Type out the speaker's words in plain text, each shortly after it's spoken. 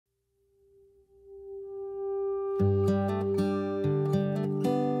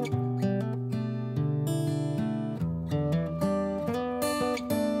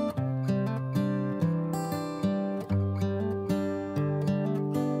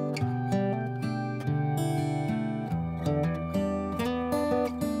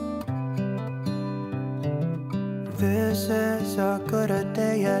This is as good a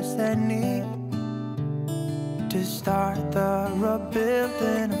day as any to start the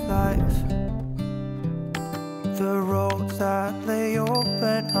rebuilding of life. The roads that lay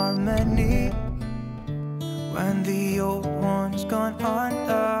open are many when the old one's gone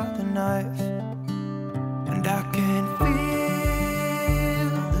under the knife. And I can feel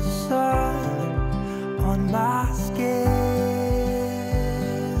the sun on my skin,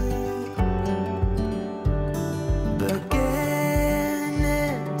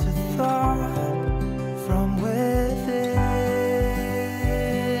 beginning to thaw from within.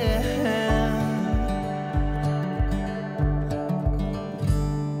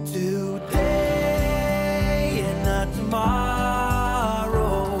 Today and not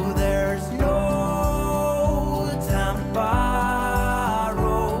tomorrow, there's no time to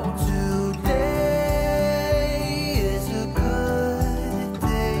borrow. Today is a good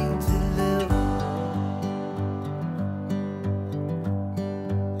day to live.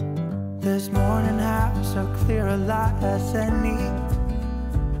 This morning has so clear a light as any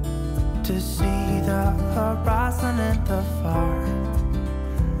to see the horizon in the far.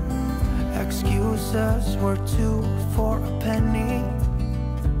 Excuses were 2 for a penny,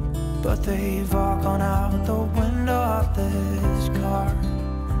 but they've all gone out the window of this car.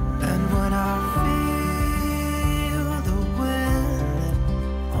 And when I feel the wind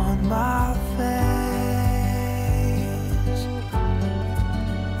on my face,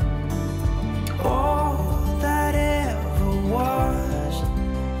 all that ever was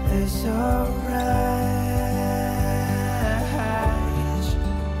is a wreck.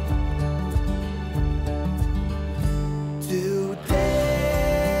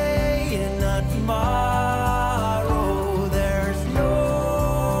 Tomorrow, there's no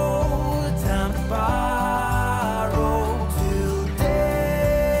time to borrow.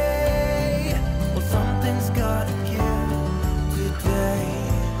 Today, well,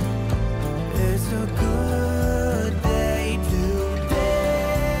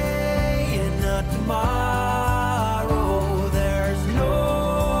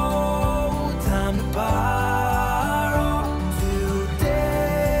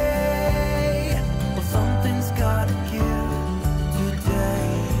 something's gotta give.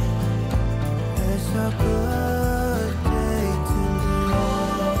 Today is a good day.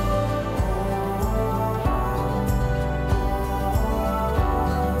 Today and not tomorrow,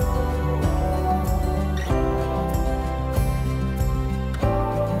 there's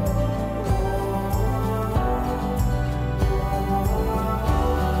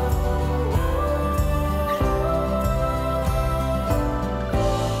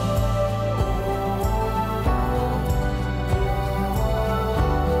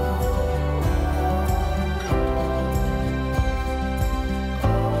time to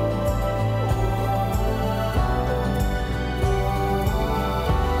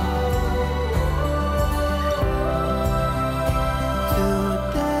borrow.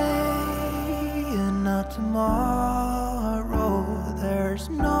 Tomorrow, there's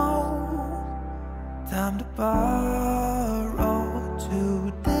no time to borrow.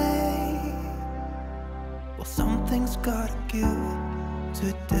 Today, well, something's gotta give.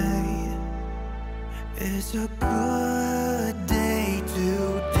 Today is a good day.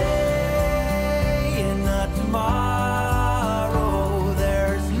 Today and not tomorrow,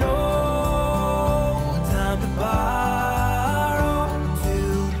 there's no time to borrow.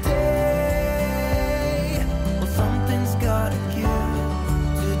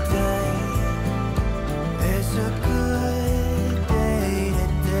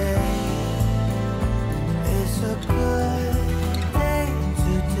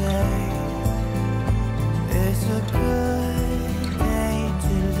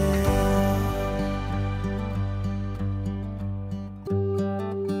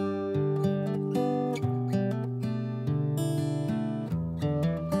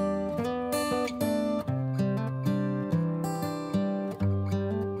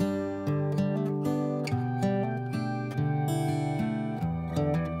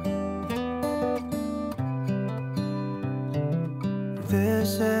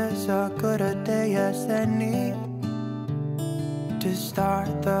 This is as good a day as any to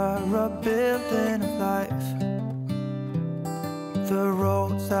start the rebuilding of life. The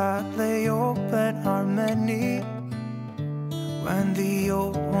roads that lay open are many when the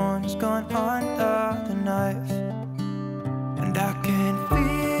old one's gone under the knife. And I can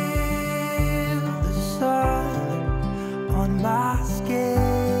feel the sun on my skin,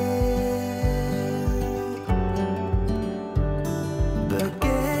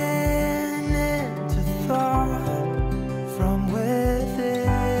 beginning to thaw from within.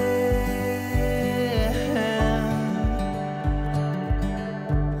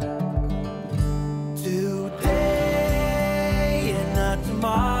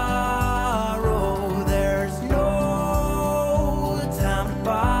 tomorrow. There's no time to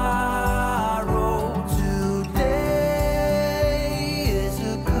borrow. Today is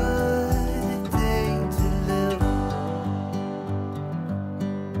a good day to live.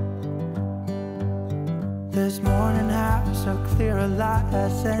 This morning has a clearer light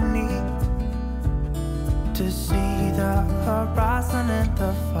as any, to see the horizon in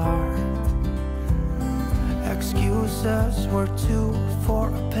the far. Excuses were 2 for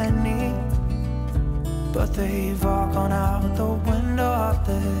a penny, but they've all gone out the window of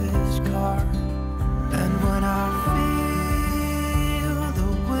this car. And when I feel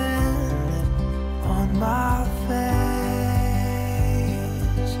the wind on my face,